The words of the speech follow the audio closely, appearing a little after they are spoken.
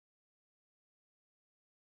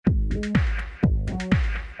Ken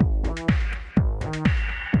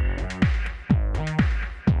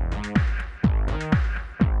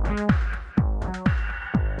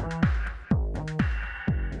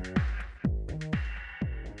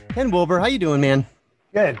Wilbur, how you doing, man?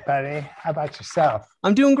 Good, buddy. How about yourself?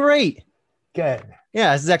 I'm doing great. Good.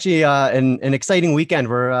 Yeah, this is actually an exciting weekend.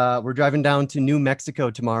 We're driving down to New Mexico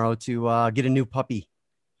tomorrow to get a new puppy.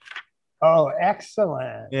 Oh,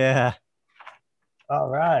 excellent. Yeah, All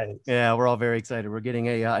right. yeah, we're all very excited. We're getting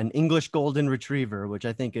a an English Golden Retriever, which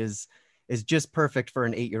I think is just perfect for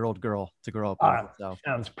an 8-year-old girl to grow up with. Ah, So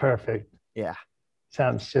sounds perfect. yeah,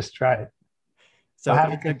 Sounds just right. Well, so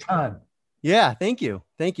have a it's a good time. yeah. Thank you.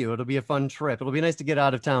 It'll be a fun trip. It'll be nice to get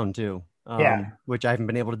out of town too, Yeah, which I haven't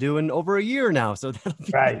been able to do in over a year now. So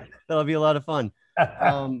right. that'll be a lot of fun.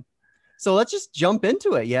 Um, So let's just jump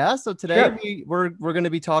into it. Yeah. So today Sure. we're going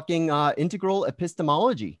to be talking integral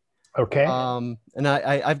epistemology. Okay. And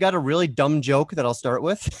I've got a really dumb joke that I'll start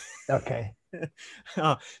with. Okay.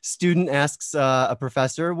 Student asks a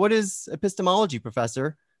professor, "What is epistemology,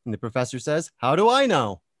 professor?" And the professor says, "How do I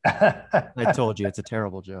know?" I told you it's a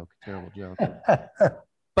terrible joke. Terrible joke.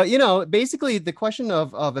 But basically the question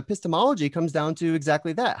of epistemology comes down to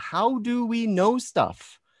exactly that. How do we know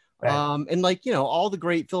stuff? Right. And like, all the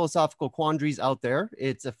great philosophical quandaries out there,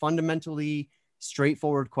 it's a fundamentally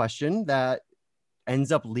straightforward question that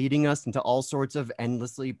ends up leading us into all sorts of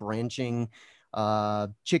endlessly branching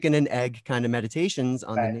chicken and egg kind of meditations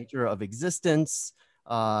on the Right. nature of existence,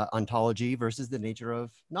 ontology versus the nature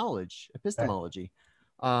of knowledge, Right. epistemology.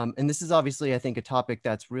 And this is obviously, I think, a topic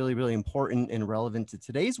that's really, really important and relevant to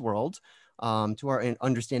today's world, to our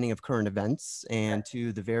understanding of current events and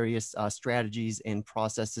to the various strategies and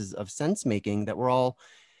processes of sense making that we're all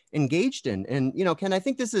engaged in. And, Ken, I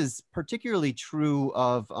think this is particularly true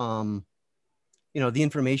of, the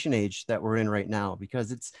information age that we're in right now,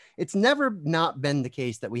 because it's never not been the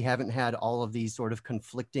case that we haven't had all of these sort of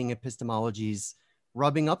conflicting epistemologies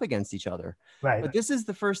rubbing up against each other. Right. But this is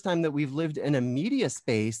the first time that we've lived in a media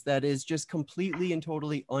space that is just completely and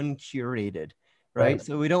totally uncurated, right? Right.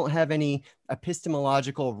 So we don't have any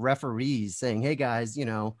epistemological referees saying, hey guys,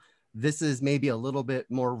 this is maybe a little bit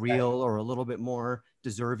more Right. real or a little bit more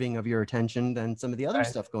deserving of your attention than some of the other Right.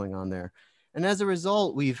 stuff going on there. And as a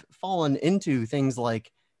result, we've fallen into things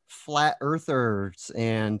like flat earthers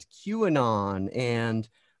and QAnon. And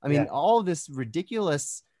I mean, Yeah. all this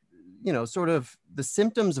ridiculous, sort of the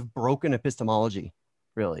symptoms of broken epistemology,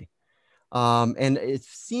 really. And it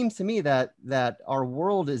seems to me that our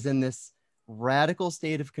world is in this radical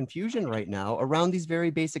state of confusion right now around these very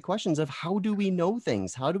basic questions of how do we know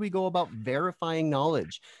things? How do we go about verifying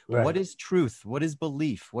knowledge? What Right. is truth? What is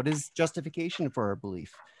belief? What is justification for our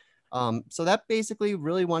belief? So that basically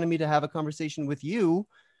really wanted me to have a conversation with you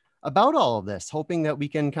about all of this, hoping that we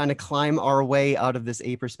can kind of climb our way out of this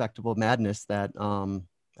aperspectable madness that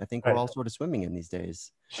I think we're Right. all sort of swimming in these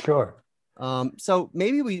days. Sure. So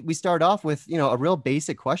maybe we start off with, a real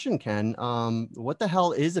basic question, Ken. What the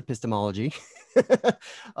hell is epistemology?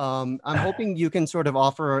 I'm hoping you can sort of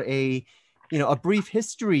offer a brief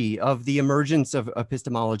history of the emergence of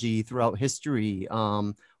epistemology throughout history.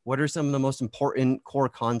 What are some of the most important core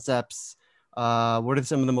concepts? What are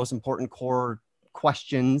some of the most important core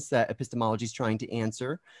questions that epistemology is trying to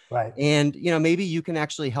answer? Right. And, maybe you can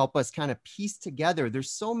actually help us kind of piece together. There's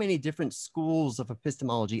so many different schools of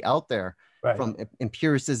epistemology out there, Right. from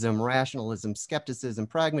empiricism, rationalism, skepticism,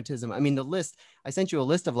 pragmatism. I mean, I sent you a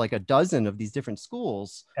list of like a dozen of these different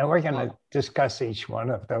schools. And we're going to discuss each one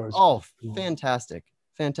of those. Oh, fantastic.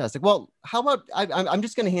 Fantastic. Well, how about I'm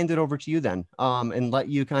just going to hand it over to you then, and let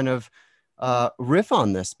you kind of riff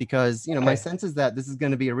on this, because, my sense is that this is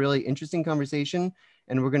going to be a really interesting conversation,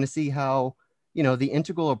 and we're going to see how, the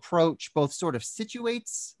integral approach both sort of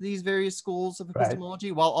situates these various schools of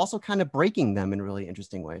epistemology while also kind of breaking them in really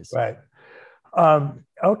interesting ways. Right.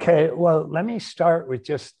 Okay, well, let me start with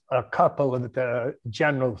just a couple of the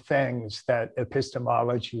general things that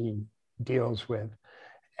epistemology deals with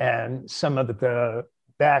and some of the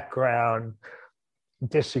background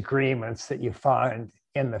disagreements that you find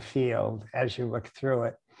in the field as you look through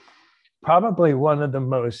it. Probably one of the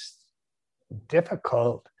most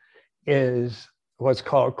difficult is what's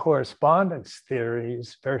called correspondence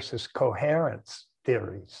theories versus coherence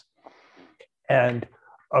theories. And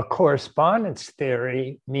a correspondence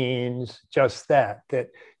theory means just that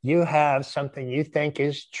you have something you think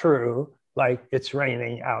is true, like it's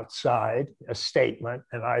raining outside, a statement,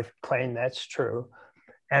 and I claim that's true.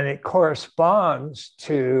 And it corresponds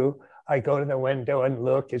to, I go to the window and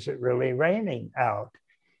look, is it really raining out?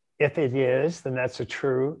 If it is, then that's a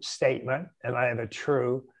true statement, and I have a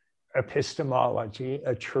true epistemology,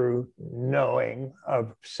 a true knowing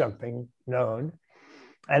of something known.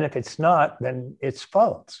 And if it's not, then it's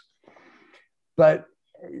false. But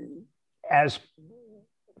as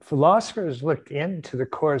philosophers looked into the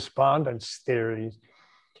correspondence theories,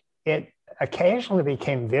 it occasionally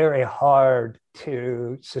became very hard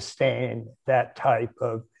to sustain that type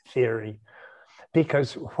of theory,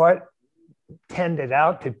 because what tended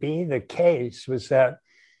out to be the case was that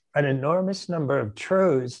an enormous number of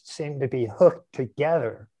truths seemed to be hooked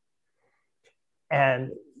together.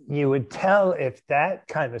 And you would tell if that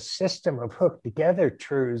kind of system of hooked together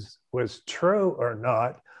truths was true or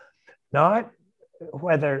not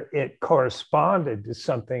whether it corresponded to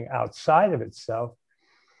something outside of itself,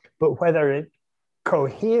 but whether it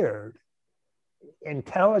cohered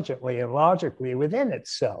intelligently and logically within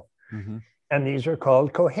itself. Mm-hmm. And these are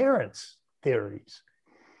called coherence theories.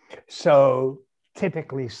 So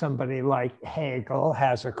typically somebody like Hegel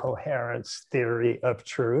has a coherence theory of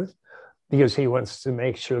truth, because he wants to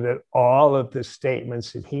make sure that all of the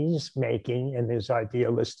statements that he's making in his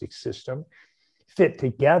idealistic system fit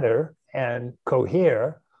together and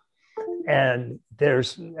cohere. And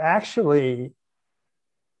there's actually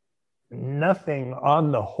nothing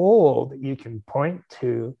on the whole that you can point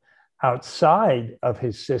to outside of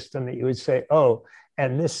his system that you would say, oh,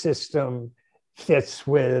 and this system fits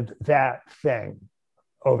with that thing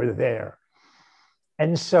over there.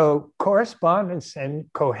 And so correspondence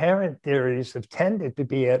and coherent theories have tended to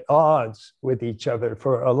be at odds with each other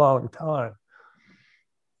for a long time.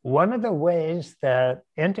 One of the ways that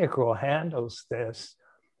integral handles this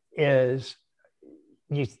is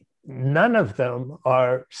none of them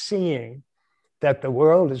are seeing that the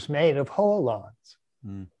world is made of holons.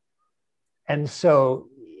 Mm. And so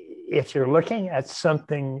if you're looking at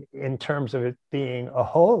something in terms of it being a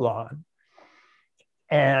holon,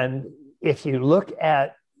 and if you look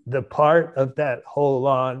at the part of that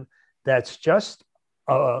holon that's just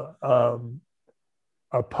a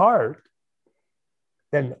part,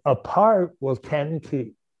 then a part will tend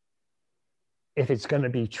to, if it's going to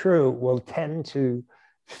be true, will tend to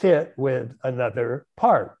fit with another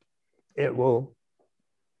part. It will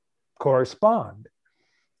correspond,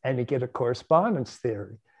 and you get a correspondence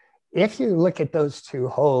theory. If you look at those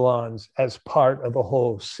two holons as part of a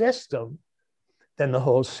whole system, then the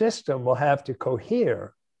whole system will have to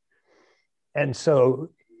cohere. And so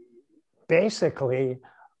basically,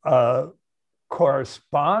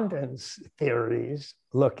 correspondence theories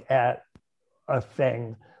look at a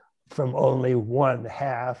thing from only one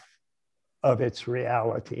half of its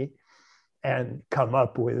reality and come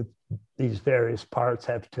up with these various parts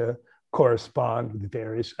have to correspond with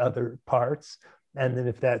various other parts. And then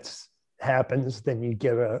if that happens, then you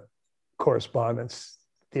get a correspondence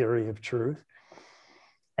theory of truth.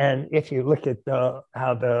 And if you look at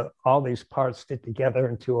how all these parts fit together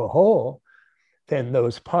into a whole, then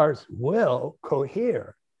those parts will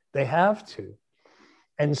cohere. They have to.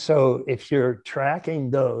 And so if you're tracking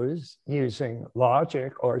those using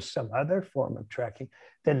logic or some other form of tracking,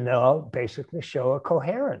 then they'll basically show a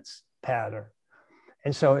coherence pattern.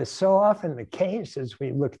 And so it's so often the case as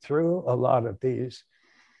we look through a lot of these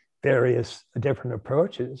various different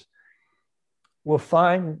approaches, we'll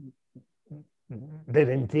find that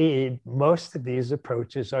indeed most of these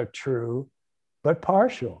approaches are true, but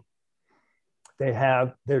partial.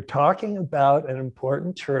 They're talking about an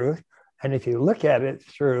important truth. And if you look at it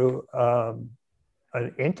through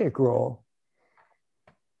an integral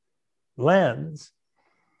lens,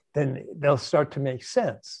 then they'll start to make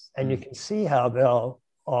sense. And you can see how they'll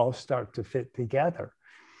all start to fit together.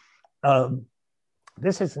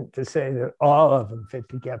 This isn't to say that all of them fit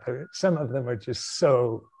together. Some of them are just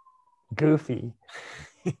so goofy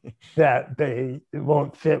that they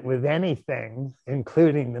won't fit with anything,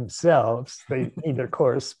 including themselves. They neither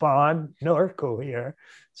correspond nor cohere.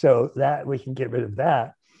 So that we can get rid of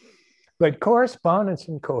that. But correspondence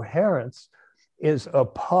and coherence is a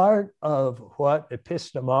part of what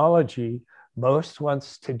epistemology most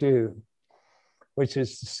wants to do, which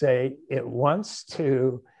is to say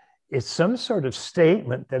it's some sort of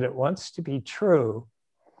statement that it wants to be true,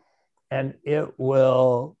 and it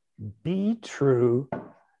will be true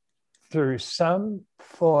through some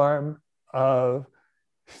form of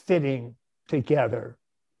fitting together.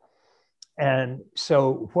 And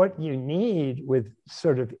so what you need with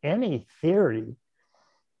sort of any theory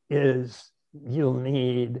is you'll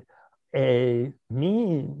need a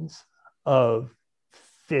means of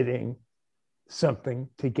fitting something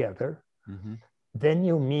together. Mm-hmm. Then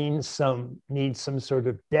you'll need some sort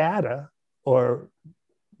of data or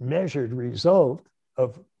measured result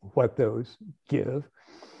of what those give.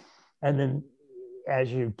 And then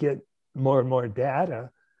as you get more and more data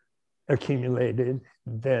accumulated,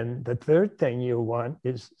 then the third thing you want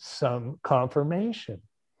is some confirmation.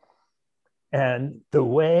 And the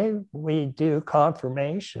way we do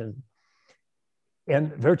confirmation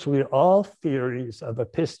in virtually all theories of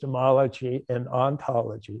epistemology and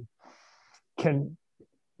ontology can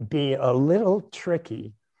be a little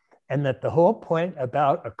tricky, and that the whole point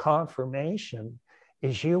about a confirmation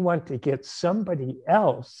is you want to get somebody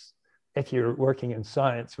else, if you're working in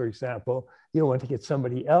science, for example, you want to get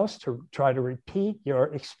somebody else to try to repeat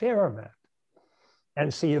your experiment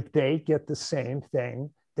and see if they get the same thing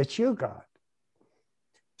that you got.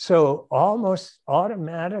 So almost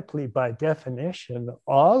automatically, by definition,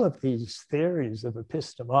 all of these theories of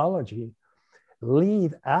epistemology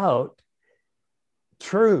leave out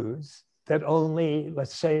truths that only,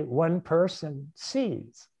 let's say, one person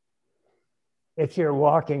sees. If you're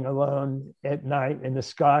walking alone at night in the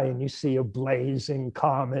sky and you see a blazing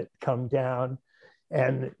comet come down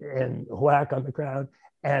and whack on the ground,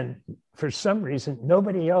 and for some reason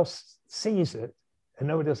nobody else sees it and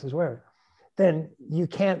nobody else is aware, then you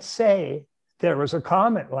can't say there was a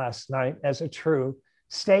comet last night as a true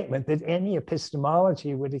statement that any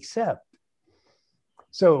epistemology would accept.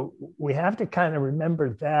 So we have to kind of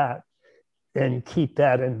remember that and keep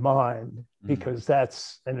that in mind, because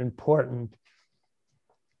that's an important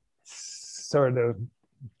sort of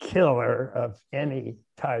killer of any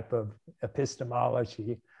type of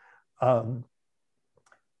epistemology.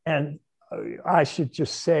 And I should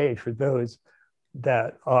just say, for those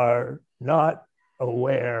that are not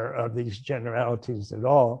aware of these generalities at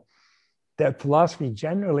all, that philosophy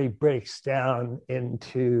generally breaks down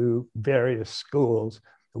into various schools.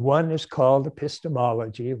 One is called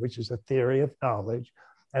epistemology, which is a theory of knowledge,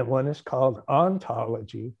 and one is called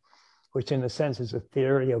ontology, which in a sense is a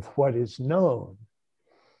theory of what is known.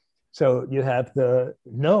 So you have the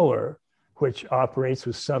knower, which operates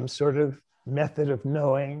with some sort of method of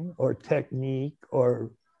knowing or technique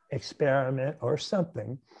or experiment or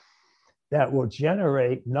something that will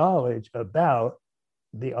generate knowledge about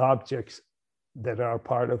the objects that are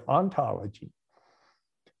part of ontology.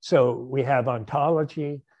 So we have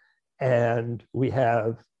ontology and we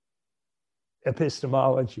have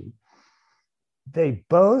epistemology. They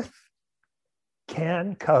both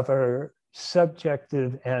can cover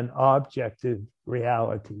subjective and objective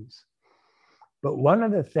realities. But one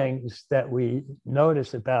of the things that we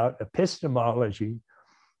notice about epistemology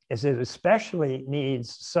is it especially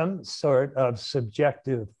needs some sort of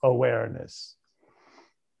subjective awareness.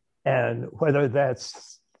 And whether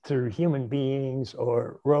that's through human beings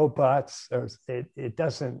or robots, or it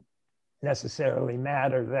doesn't necessarily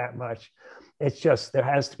matter that much. It's just there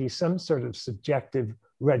has to be some sort of subjective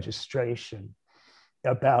registration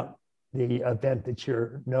about the event that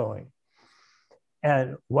you're knowing.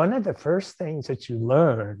 And one of the first things that you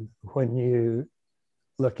learn when you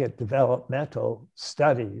look at developmental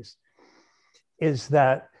studies is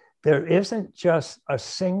that there isn't just a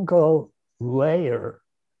single layer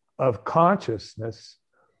of consciousness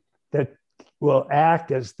that will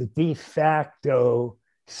act as the de facto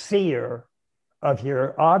seer of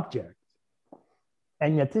your object.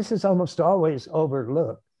 And yet this is almost always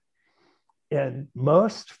overlooked. In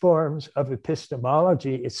most forms of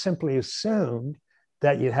epistemology, it's simply assumed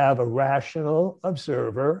that you have a rational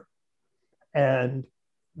observer and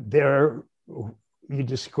you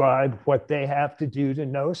describe what they have to do to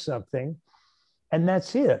know something, and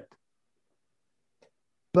that's it.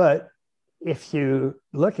 But if you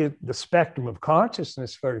look at the spectrum of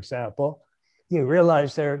consciousness, for example, you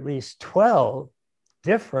realize there are at least 12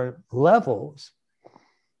 different levels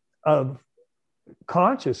of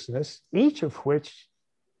consciousness, each of which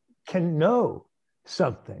can know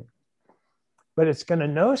something. But it's going to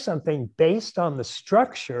know something based on the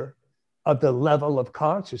structure of the level of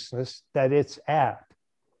consciousness that it's at.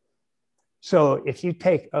 So if you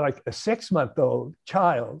take like a 6-month-old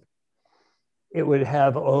child, it would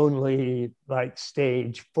have only like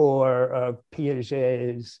stage 4 of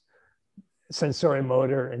Piaget's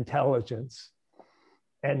sensorimotor intelligence.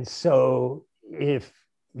 And so if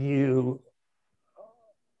you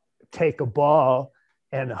take a ball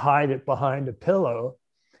and hide it behind a pillow,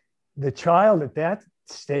 the child at that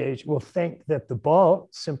stage will think that the ball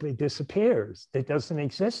simply disappears. It doesn't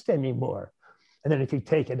exist anymore. And then if you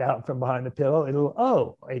take it out from behind the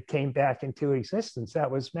pillow, it came back into existence.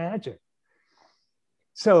 That was magic.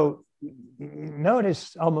 So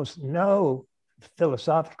notice almost no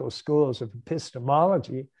philosophical schools of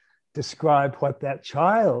epistemology describe what that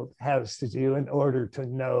child has to do in order to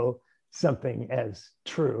know something as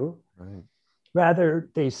true. Right. Rather,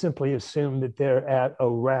 they simply assume that they're at a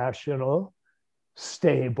rational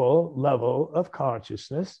stable level of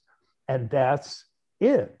consciousness, and that's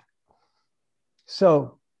it.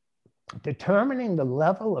 So determining the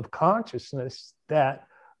level of consciousness that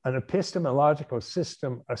an epistemological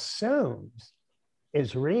system assumes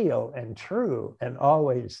is real and true and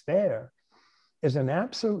always there is an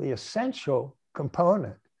absolutely essential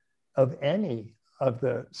component of any of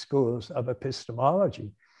the schools of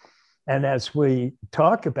epistemology. And as we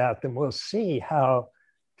talk about them, we'll see how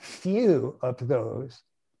few of those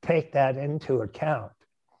take that into account.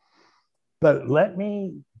 But let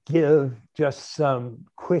me give just some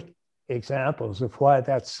quick examples of why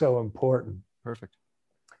that's so important. Perfect.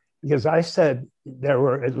 Because I said there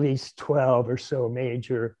were at least 12 or so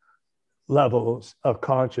major levels of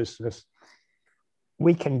consciousness.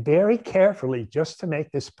 We can very carefully, just to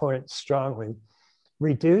make this point strongly,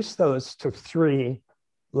 reduce those to 3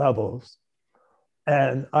 levels.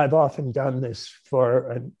 And I've often done this for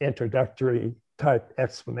an introductory type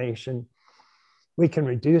explanation. We can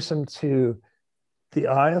reduce them to the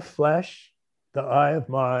eye of flesh, the eye of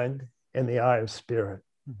mind, and the eye of spirit.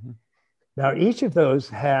 Mm-hmm. Now, each of those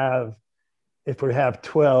have, if we have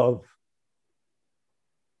 12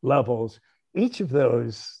 levels, each of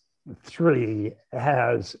those 3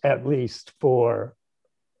 has at least 4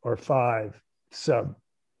 or 5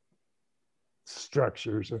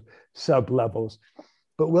 substructures or sub-levels,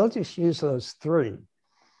 but we'll just use those 3.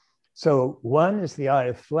 So one is the eye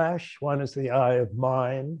of flesh, one is the eye of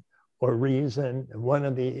mind or reason, and one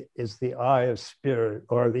of the is the eye of spirit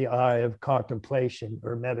or the eye of contemplation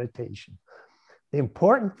or meditation. The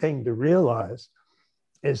important thing to realize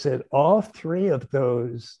is that all 3 of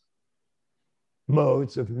those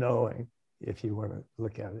modes of knowing, if you want to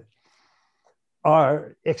look at it,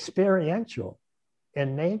 are experiential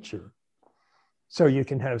in nature. So you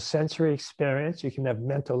can have sensory experience, you can have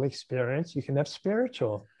mental experience, you can have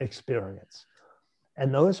spiritual experience.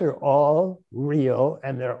 And those are all real,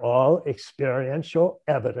 and they're all experiential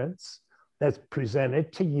evidence that's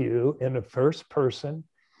presented to you in a first person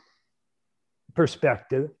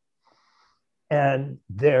perspective. And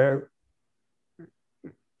they're,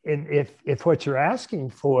 if what you're asking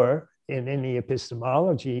for in any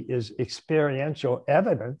epistemology is experiential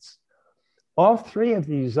evidence, all 3 of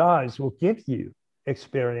these eyes will give you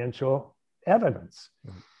experiential evidence.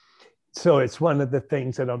 Mm-hmm. So it's one of the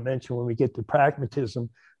things that I'll mention when we get to pragmatism.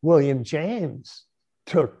 William James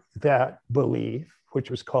took that belief,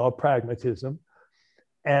 which was called pragmatism,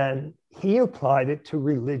 and he applied it to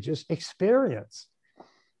religious experience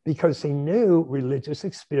because he knew religious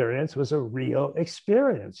experience was a real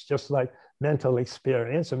experience, just like mental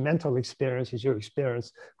experience. A mental experience is your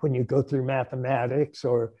experience when you go through mathematics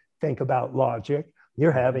or think about logic.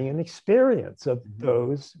 You're having an experience of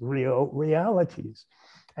those real realities.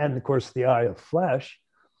 And of course, the eye of flesh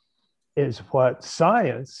is what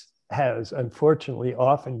science has unfortunately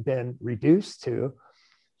often been reduced to.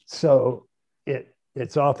 So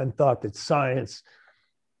it's often thought that science,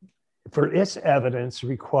 for its evidence,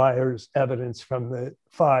 requires evidence from the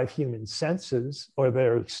 5 human senses or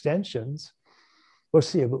their extensions. We'll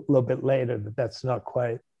see a little bit later that that's not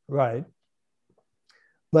quite right.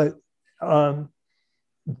 But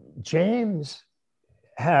James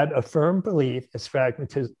had a firm belief, as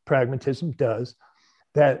pragmatism does,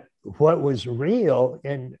 that what was real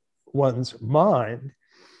in one's mind,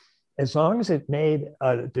 as long as it made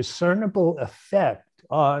a discernible effect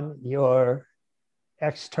on your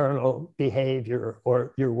external behavior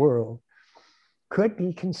or your world, could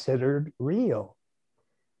be considered real.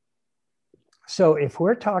 So if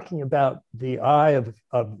we're talking about the eye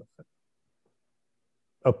of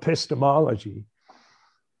epistemology,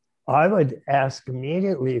 I would ask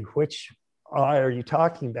immediately, which eye are you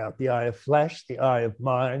talking about? The eye of flesh, the eye of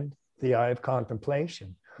mind, the eye of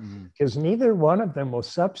contemplation? Because neither one of them will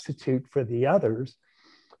substitute for the others.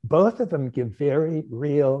 Both of them give very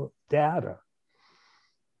real data.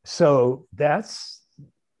 So that's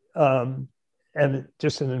and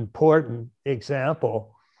just an important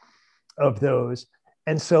example of those.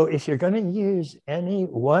 And so if you're going to use any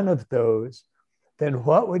one of those, then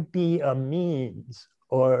what would be a means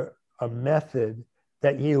or a method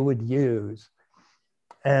that you would use?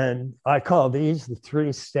 And I call these the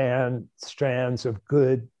 3 strands of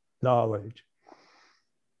good knowledge.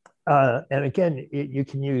 And again, you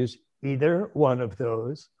can use either one of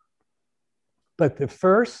those. But the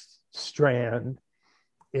first strand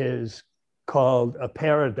is called a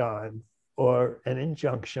paradigm or an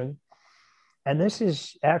injunction. And this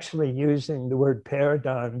is actually using the word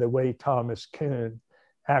paradigm the way Thomas Kuhn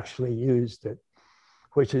actually used it,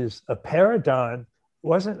 which is a paradigm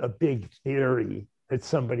wasn't a big theory that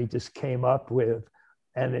somebody just came up with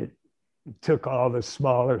and it took all the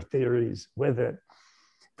smaller theories with it.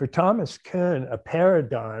 For Thomas Kuhn, a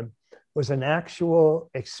paradigm was an actual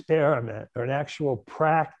experiment or an actual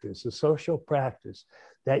practice, a social practice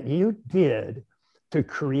that you did to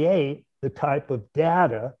create the type of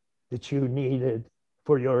data that you needed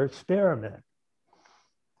for your experiment.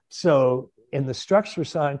 So in the structure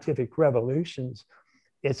scientific revolutions,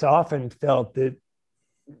 it's often felt that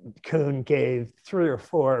Kuhn gave 3 or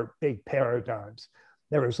 4 big paradigms.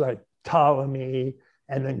 There was like Ptolemy,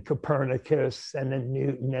 and then Copernicus, and then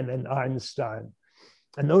Newton, and then Einstein.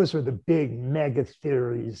 And those were the big mega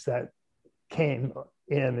theories that came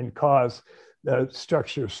in and caused the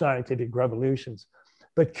structure of scientific revolutions.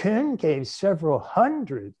 But Kuhn gave several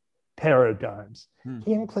hundred paradigms.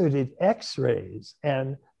 He included X-rays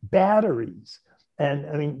and batteries. And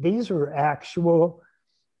I mean, these were actual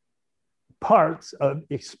parts of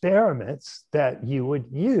experiments that you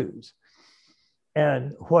would use.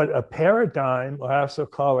 And what a paradigm, I also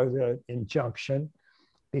call it an injunction,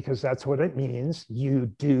 because that's what it means. You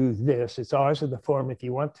do this. It's always in the form, if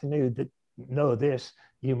you want to know this,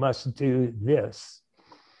 you must do this.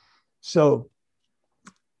 So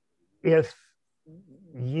if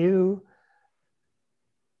you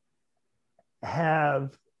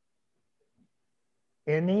have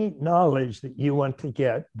any knowledge that you want to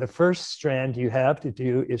get, the first strand you have to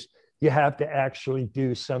do is you have to actually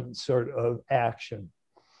do some sort of action.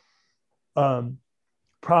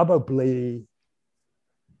 Probably,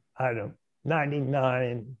 I don't know,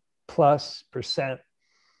 99+%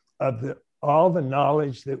 of all the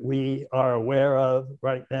knowledge that we are aware of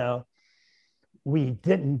right now, we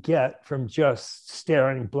didn't get from just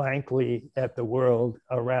staring blankly at the world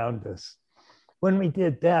around us. When we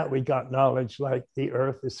did that, we got knowledge like the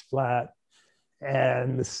earth is flat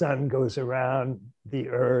and the sun goes around the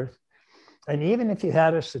earth. And even if you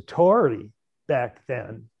had a Satori back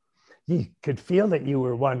then, you could feel that you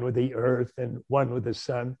were one with the earth and one with the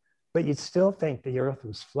sun, but you'd still think the earth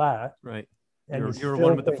was flat. Right. And you're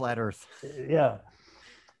one with the flat earth. Yeah.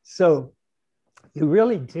 So you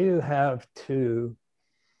really do have to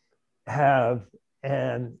have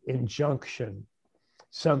an injunction,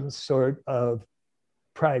 some sort of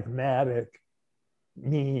pragmatic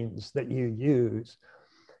means that you use.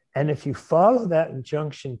 And if you follow that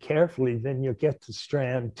injunction carefully, then you'll get to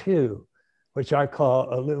strand 2, which I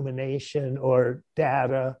call illumination or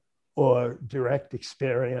data or direct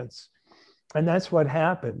experience. And that's what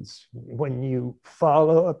happens. When you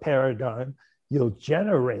follow a paradigm, you'll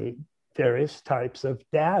generate various types of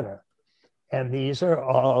data. And these are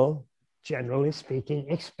all, generally speaking,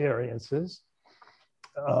 experiences.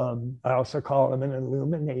 I also call them an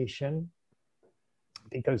illumination,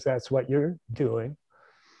 because that's what you're doing.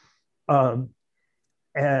 And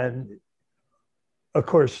of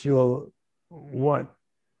course, you'll want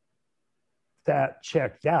that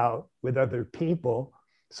checked out with other people,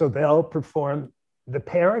 so they'll perform the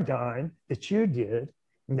paradigm that you did.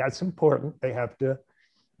 And that's important. They have to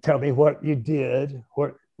tell me what you did,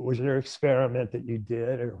 what was your experiment that you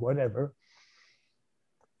did, or whatever.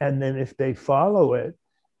 And then if they follow it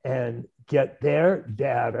and get their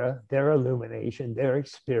data, their illumination, their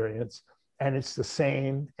experience, and it's the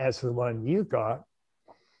same as the one you got,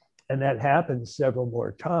 and that happens several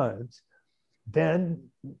more times, then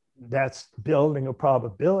that's building a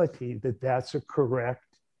probability that that's a correct,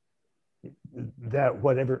 that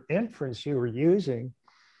whatever inference you were using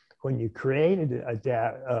when you created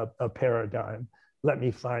a paradigm, let me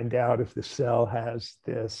find out if the cell has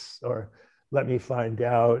this, or let me find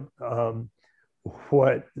out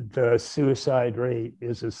what the suicide rate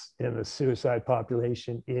is in the suicide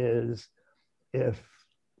population is if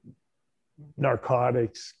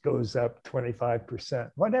narcotics goes up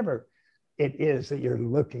 25%, whatever it is that you're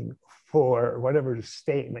looking for, whatever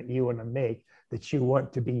statement you want to make that you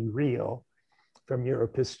want to be real from your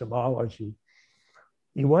epistemology.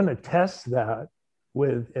 You want to test that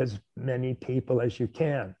with as many people as you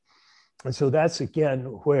can. And so that's, again,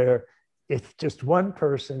 where if just one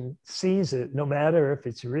person sees it, no matter if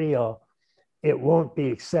it's real, it won't be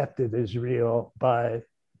accepted as real by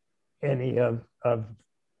any of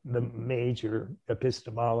the major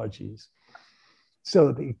epistemologies.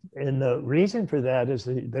 So the reason for that is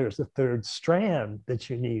that there's a third strand that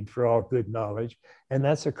you need for all good knowledge, and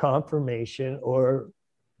that's a confirmation or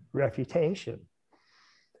refutation.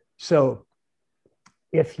 So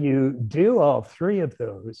if you do all 3 of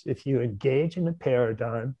those, if you engage in a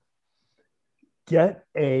paradigm, get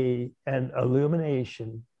an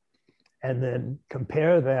illumination, and then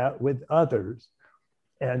compare that with others,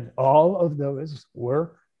 and all of those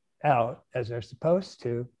work out as they're supposed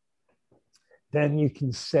to, then you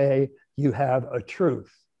can say you have a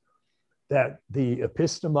truth. that the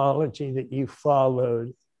epistemology that you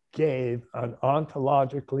followed gave an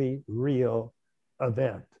ontologically real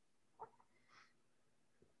event.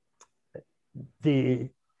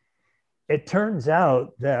 It turns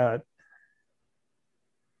out that,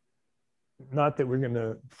 not that we're going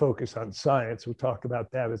to focus on science, we'll talk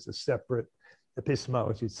about that as a separate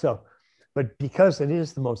epistemology itself, but because it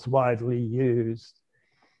is the most widely used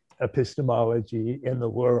epistemology in the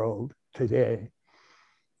world today,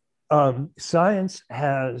 science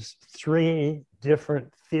has three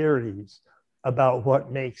different theories about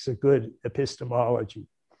what makes a good epistemology.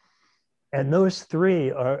 And those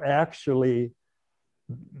three are actually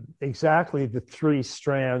exactly the three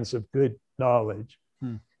strands of good knowledge.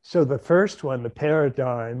 So the first one, the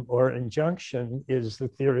paradigm or injunction, is the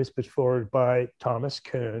theories put forward by Thomas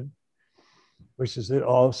Kuhn, which is that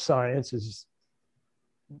all science is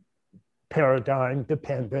paradigm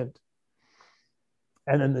dependent.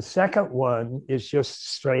 And then the second one is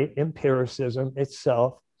just straight empiricism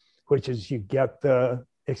itself, which is you get the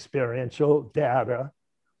experiential data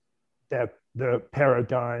that the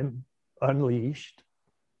paradigm unleashed.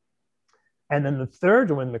 And then the third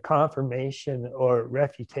one, the confirmation or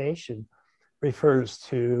refutation, refers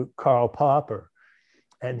to Karl Popper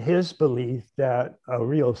and his belief that a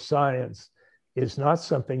real science is not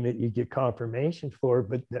something that you get confirmation for,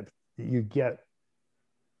 but that you get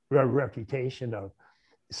a reputation of,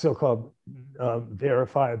 so-called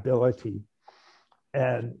verifiability.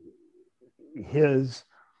 And his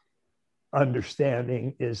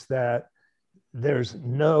understanding is that there's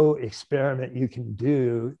no experiment you can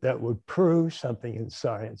do that would prove something in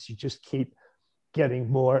science. You just keep getting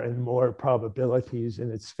more and more probabilities in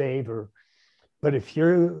its favor. But if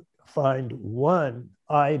you find one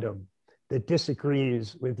item that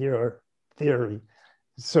disagrees with your theory,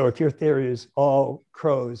 so if your theory is all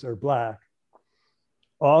crows are black,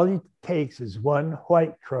 all it takes is one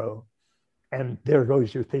white crow, and there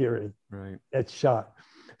goes your theory. Right. It's shot.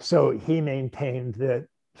 So he maintained that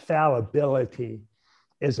fallibility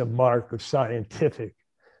is a mark of scientific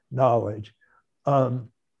knowledge.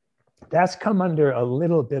 That's come under a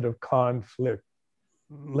little bit of conflict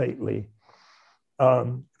lately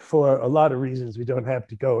for a lot of reasons we don't have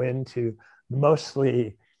to go into.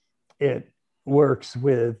 Mostly it works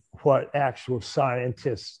with what actual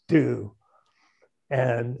scientists do.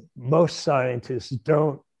 And most scientists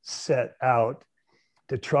don't set out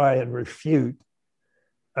to try and refute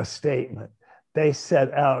a statement. They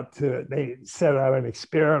set out an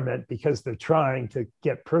experiment because they're trying to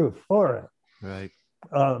get proof for it. Right.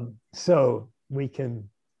 So we can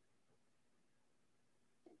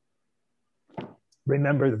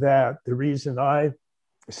remember that. The reason I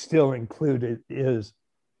still include it is,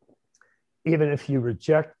 even if you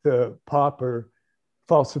reject the Popper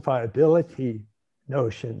falsifiability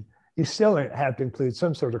notion, you still have to include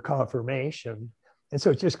some sort of confirmation. And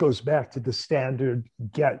so it just goes back to the standard,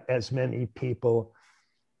 get as many people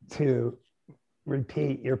to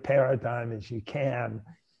repeat your paradigm as you can,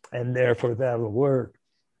 and therefore that'll work.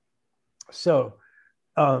 So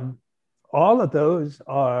all of those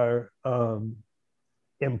are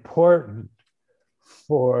important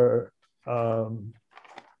for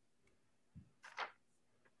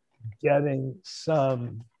getting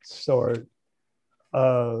some sort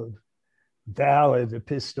of valid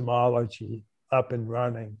epistemology up and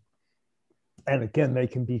running. And again, they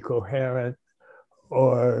can be coherent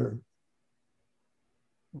or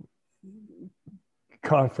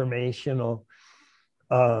confirmational.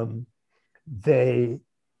 They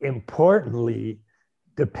importantly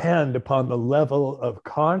depend upon the level of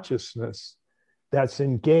consciousness that's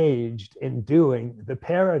engaged in doing the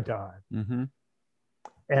paradigm. Mm-hmm.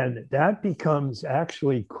 And that becomes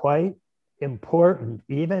actually quite important,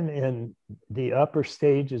 even in the upper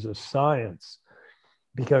stages of science,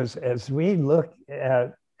 because as more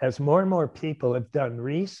and more people have done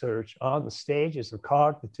research on the stages of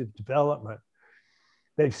cognitive development,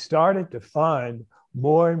 they've started to find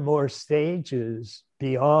more and more stages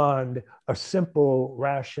beyond a simple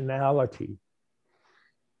rationality,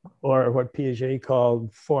 or what Piaget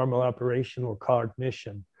called formal operational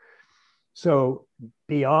cognition. So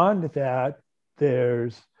beyond that,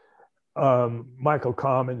 there's Michael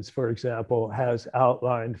Commons, for example, has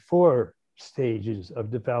outlined 4 stages of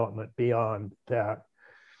development beyond that.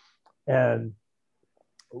 And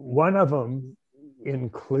one of them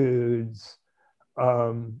includes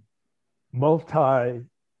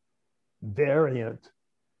multi-variant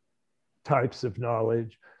types of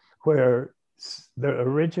knowledge, where the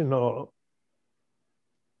original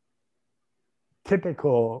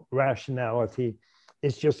typical rationality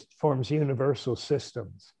is just forms universal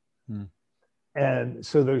systems. And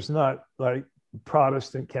so there's not like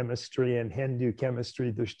Protestant chemistry and Hindu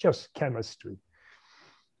chemistry, there's just chemistry.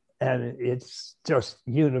 And it's just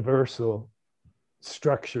universal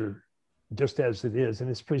structure, just as it is. And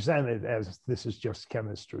it's presented as this is just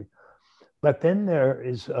chemistry. But then there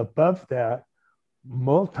is above that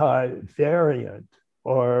multivariant,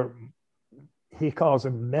 or he calls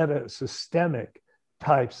them meta-systemic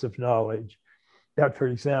types of knowledge. That, for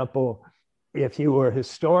example, if you were a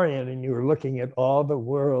historian and you were looking at all the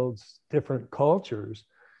world's different cultures,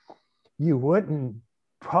 you wouldn't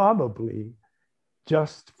probably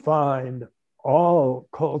just find all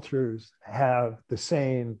cultures have the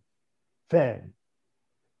same thing.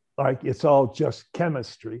 Like it's all just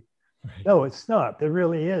chemistry. Right. No, it's not. There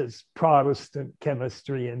really is Protestant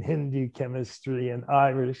chemistry and Hindu chemistry and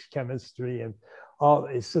Irish chemistry and all.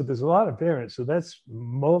 So there's a lot of variance. So that's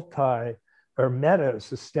multi or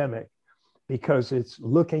meta-systemic, because it's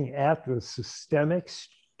looking at the systemic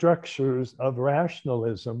structures of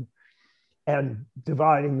rationalism and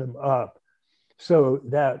dividing them up. So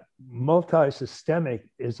that multi-systemic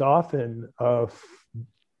is often a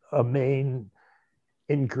main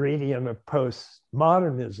ingredient of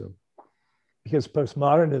postmodernism, because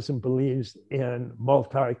postmodernism believes in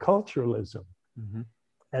multiculturalism. Mm-hmm.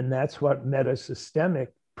 And that's what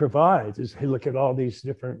meta-systemic provides, is you look at all these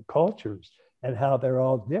different cultures and how they're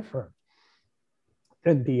all different.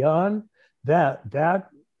 And beyond that,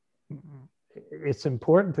 it's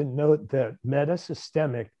important to note that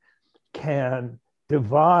meta-systemic can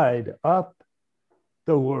divide up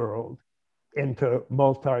the world into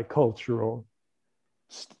multicultural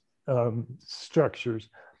structures,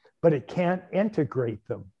 but it can't integrate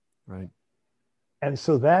them. Right. And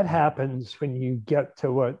so that happens when you get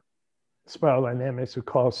to what spiral dynamics would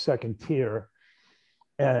call second tier.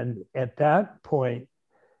 And at that point,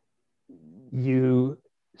 you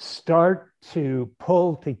start to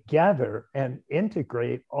pull together and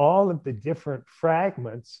integrate all of the different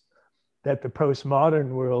fragments that the postmodern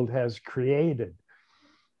world has created.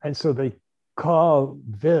 And so they call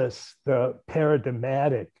this the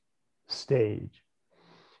paradigmatic stage,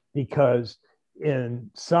 because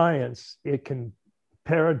in science,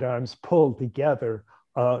 paradigms pull together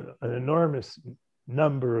an enormous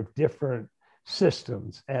number of different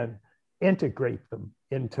systems and integrate them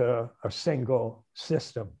into a single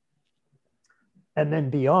system. And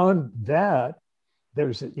then beyond that,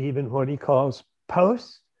 there's even what he calls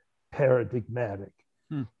post-paradigmatic.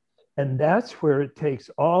 And that's where it takes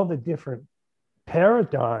all the different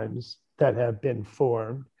paradigms that have been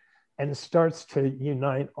formed and starts to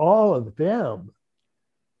unite all of them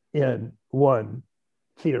in one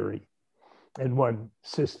theory, in one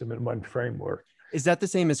system, in one framework. Is that the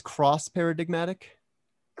same as cross-paradigmatic?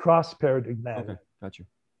 Cross-paradigmatic. Okay, got you.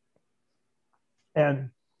 And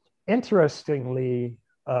interestingly,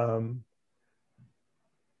 the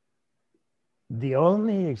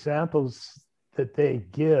only examples that they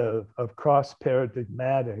give of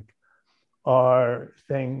cross-paradigmatic are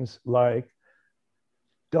things like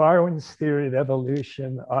Darwin's theory of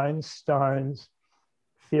evolution, Einstein's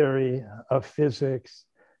theory of physics,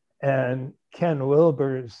 and Ken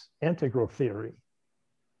Wilber's integral theory.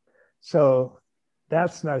 So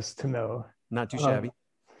that's nice to know. Not too shabby.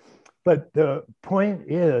 But the point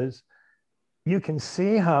is, you can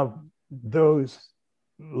see how those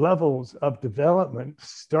levels of development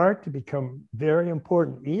start to become very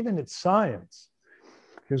important, even at science.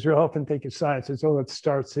 Because we often think of science as, oh, it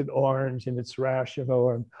starts at orange and it's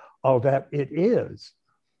rational and all that. It is.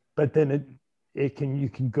 But then you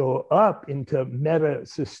can go up into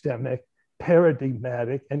meta-systemic,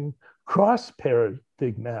 paradigmatic, and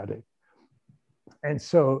cross-paradigmatic. And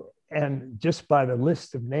so, and just by the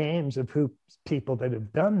list of names of people that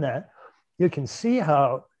have done that, you can see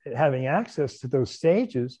how having access to those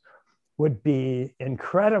stages would be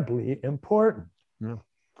incredibly important. Yeah.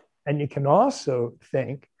 And you can also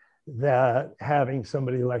think that having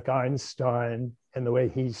somebody like Einstein and the way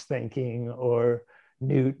he's thinking, or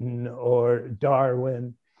Newton or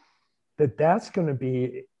Darwin, that's going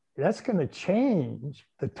to change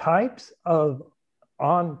the types of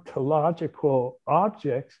ontological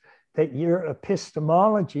objects that your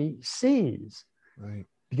epistemology sees. Right.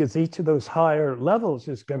 Because each of those higher levels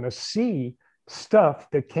is going to see stuff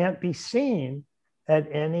that can't be seen at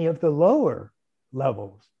any of the lower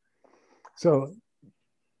levels. So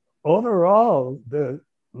overall, the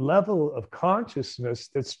level of consciousness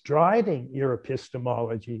that's driving your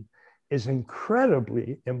epistemology is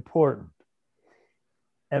incredibly important.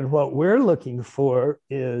 And what we're looking for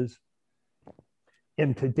is,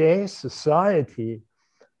 in today's society,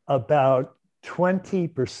 about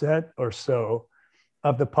 20% or so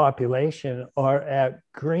of the population are at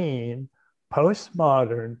green,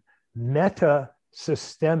 postmodern,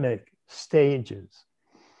 meta-systemic stages.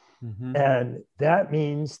 Mm-hmm. And that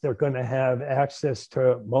means they're going to have access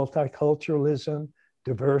to multiculturalism,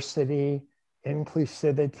 diversity,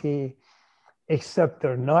 inclusivity, except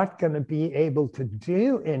they're not going to be able to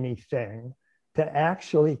do anything to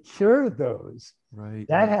actually cure those. Right.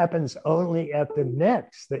 That happens only at the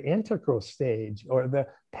next, the integral stage or the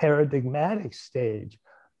paradigmatic stage.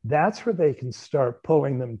 That's where they can start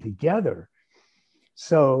pulling them together.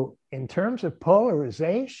 So in terms of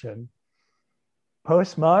polarization,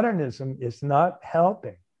 postmodernism is not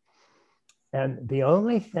helping. And the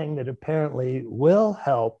only thing that apparently will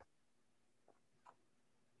help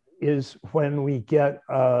is when we get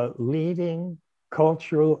a leading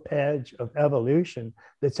cultural edge of evolution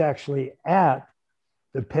that's actually at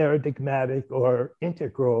the paradigmatic or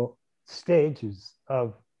integral stages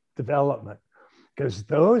of development, because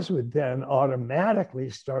those would then automatically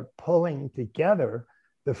start pulling together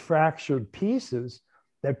the fractured pieces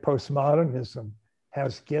that postmodernism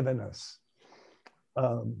has given us.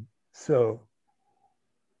 So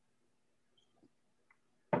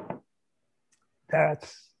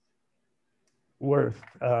that's worth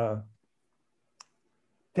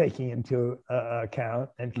taking into account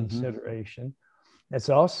and consideration. Mm-hmm. It's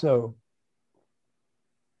also,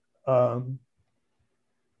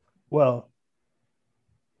 well,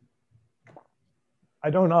 I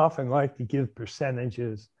don't often like to give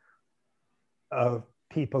percentages of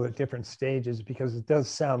people at different stages because it does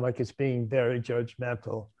sound like it's being very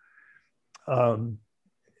judgmental. You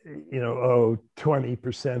know, oh,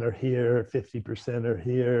 20% are here, 50% are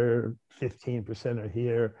here, 15% are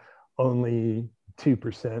here, only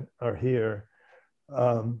 2% are here.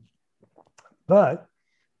 But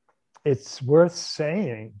it's worth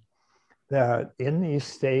saying that in these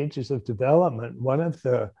stages of development, one of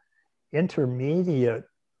the intermediate,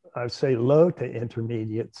 I'd say low to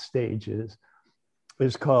intermediate stages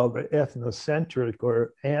is called the ethnocentric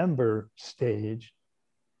or amber stage.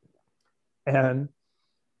 And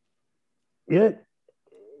it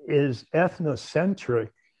is ethnocentric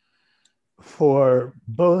for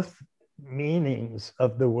both meanings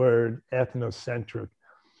of the word ethnocentric.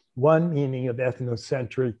 One meaning of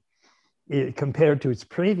ethnocentric, compared to its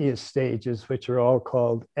previous stages, which are all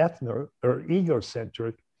called ethno or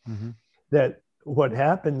egocentric, that what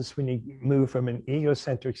happens when you move from an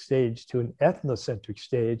egocentric stage to an ethnocentric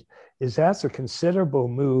stage is that's a considerable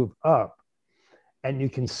move up. And you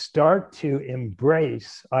can start to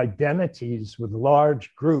embrace identities with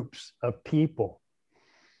large groups of people.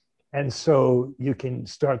 And so you can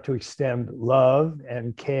start to extend love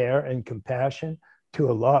and care and compassion to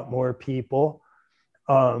a lot more people.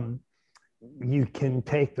 You can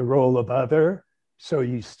take the role of other, so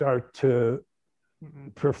you start to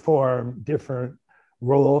perform different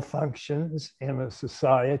role functions in a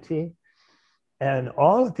society. And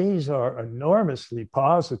all of these are enormously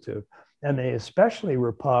positive, and they especially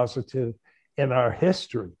were positive in our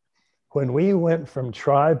history. When we went from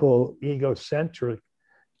tribal egocentric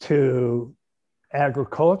to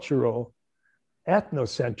agricultural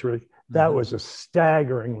ethnocentric, that was a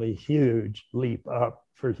staggeringly huge leap up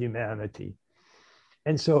for humanity.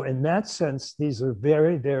 And so in that sense, these are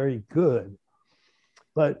very, very good.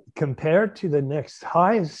 But compared to the next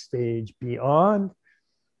highest stage beyond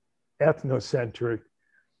ethnocentric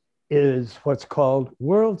is what's called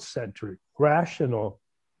world-centric, rational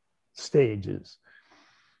stages.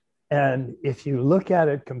 And if you look at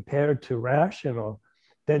it compared to rational,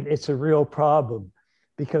 then it's a real problem,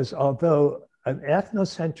 because although an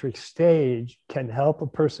ethnocentric stage can help a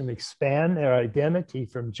person expand their identity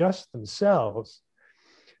from just themselves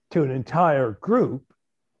to an entire group,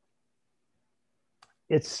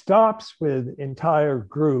 it stops with entire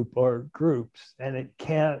group or groups, and it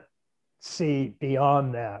can't see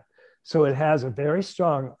beyond that. So it has a very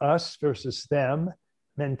strong us versus them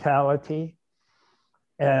mentality,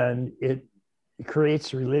 and it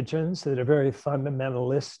creates religions that are very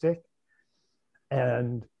fundamentalistic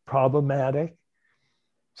and problematic.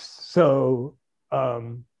 So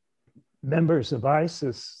members of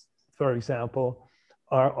ISIS, for example,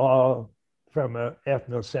 are all from an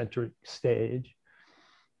ethnocentric stage.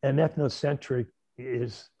 And ethnocentric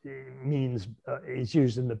is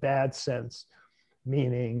used in the bad sense,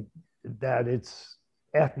 meaning that it's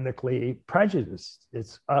ethnically prejudiced.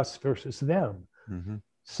 It's us versus them.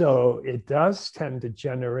 So it does tend to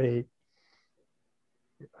generate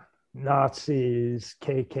Nazis,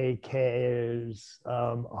 KKKers,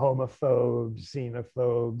 homophobes,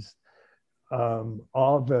 xenophobes,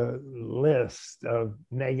 all the list of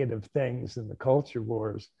negative things in the culture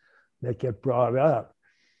wars that get brought up.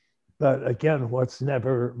 But again, what's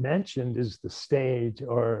never mentioned is the stage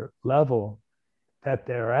or level that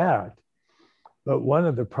they're at. But one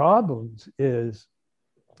of the problems is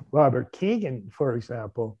Robert Keegan, for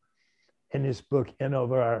example, in his book In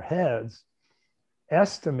Over Our Heads,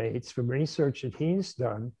 estimates from research that he's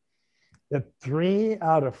done that 3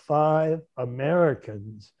 out of 5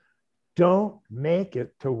 Americans don't make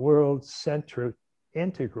it to world-centric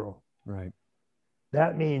integral. Right.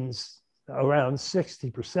 That means around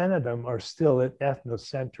 60% of them are still at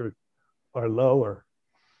ethnocentric or lower.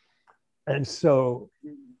 And so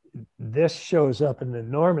this shows up in an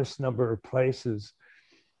enormous number of places.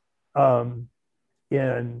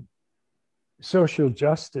 In social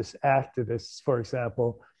justice activists, for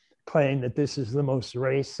example, claim that this is the most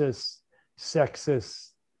racist,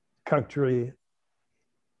 sexist country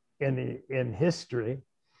in history.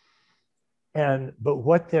 But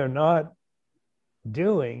what they're not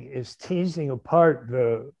doing is teasing apart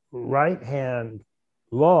the right-hand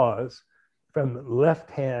laws from the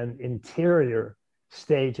left-hand interior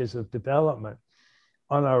stages of development.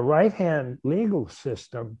 On our right-hand legal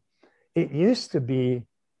system, it used to be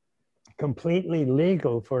completely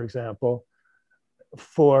legal, for example,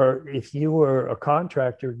 for if you were a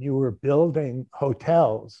contractor, you were building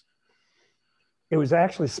hotels. It was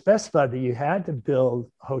actually specified that you had to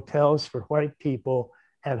build hotels for white people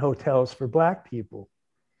and hotels for Black people.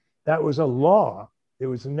 That was a law. It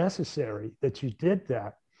was necessary that you did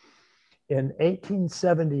that. In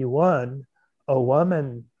 1871, a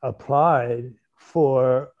woman applied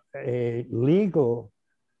for a legal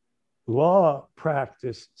law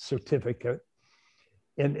practice certificate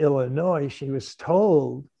in Illinois. She was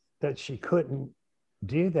told that she couldn't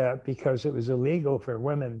do that because it was illegal for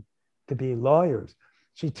women to be lawyers.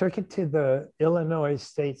 She took it to the Illinois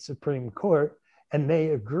State Supreme Court, and they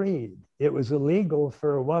agreed it was illegal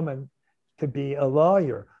for a woman to be a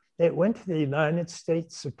lawyer. It went to the United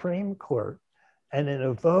States Supreme Court, and in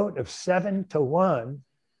a vote of 7-1,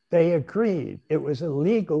 they agreed it was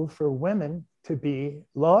illegal for women to be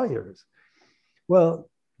lawyers. Well,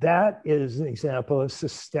 that is an example of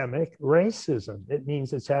systemic racism. It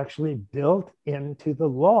means it's actually built into the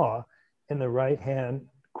law in the right-hand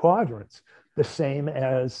quadrants, the same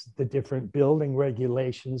as the different building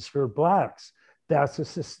regulations for Blacks. That's a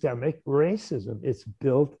systemic racism. It's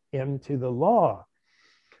built into the law.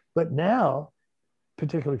 But now,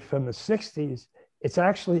 particularly from the 60s, it's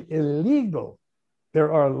actually illegal.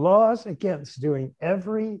 There are laws against doing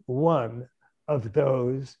every one of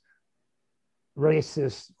those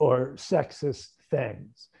racist or sexist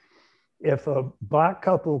things. If a Black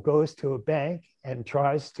couple goes to a bank and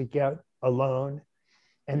tries to get a loan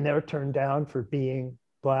and they're turned down for being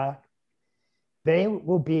Black,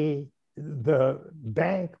 the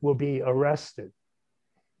bank will be arrested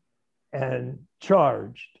and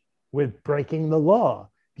charged with breaking the law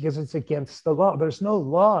because it's against the law. There's no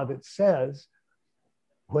law that says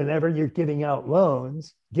whenever you're giving out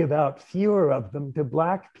loans, give out fewer of them to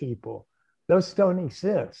Black people. Those don't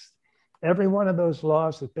exist. Every one of those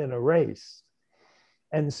laws has been erased.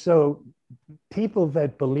 And so people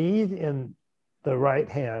that believe in the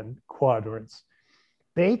right-hand quadrants,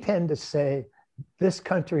 they tend to say, this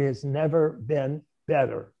country has never been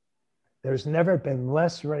better. There's never been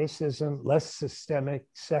less racism, less systemic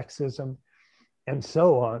sexism, and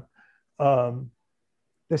so on.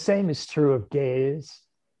 The same is true of gays.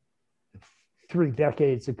 3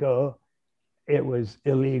 decades ago, it was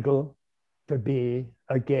illegal to be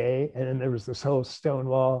a gay, and then there was this whole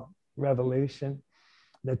Stonewall revolution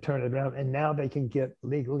that turned it around, and now they can get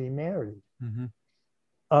legally married.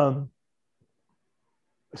 Mm-hmm.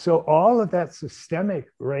 So all of that systemic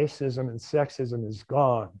racism and sexism is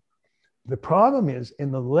gone. The problem is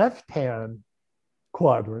in the left-hand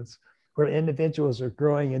quadrants, where individuals are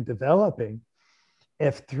growing and developing,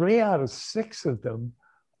 if 3 out of 6 of them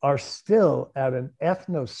are still at an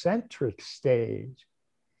ethnocentric stage,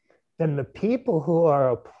 then the people who are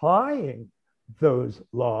applying those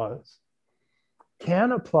laws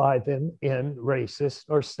can apply them in racist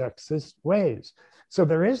or sexist ways. So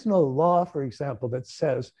there is no law, for example, that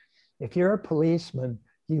says if you're a policeman,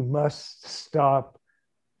 you must stop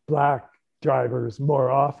Black drivers more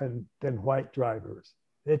often than white drivers.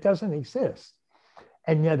 It doesn't exist.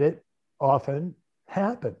 And yet it often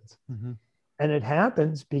happens. Mm-hmm. And it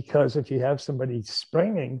happens because if you have somebody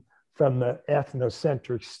springing from the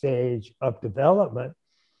ethnocentric stage of development,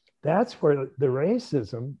 that's where the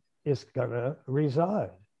racism is going to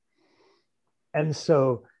reside. And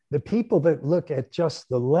so the people that look at just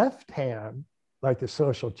the left hand, like the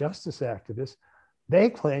social justice activists, they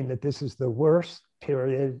claim that this is the worst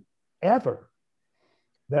period ever.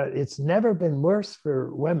 that it's never been worse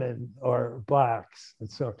for women or blacks. And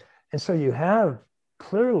so you have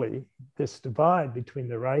clearly this divide between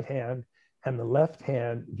the right hand and the left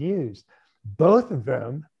hand views, both of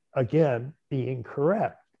them, again, being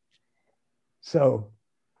correct. So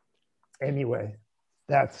anyway,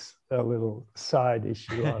 that's a little side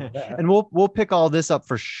issue on that. And we'll pick all this up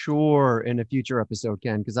for sure in a future episode,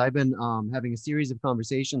 Ken, because I've been having a series of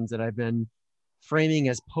conversations that I've been framing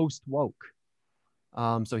as post-woke.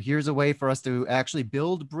 So here's a way for us to actually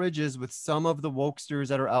build bridges with some of the wokesters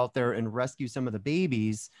that are out there and rescue some of the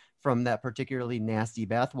babies from that particularly nasty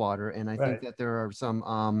bathwater. And I think that there are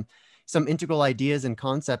some integral ideas and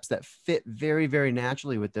concepts that fit very, very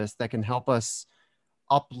naturally with this that can help us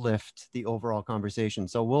uplift the overall conversation.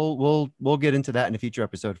 So we'll get into that in a future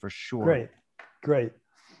episode for sure. Great.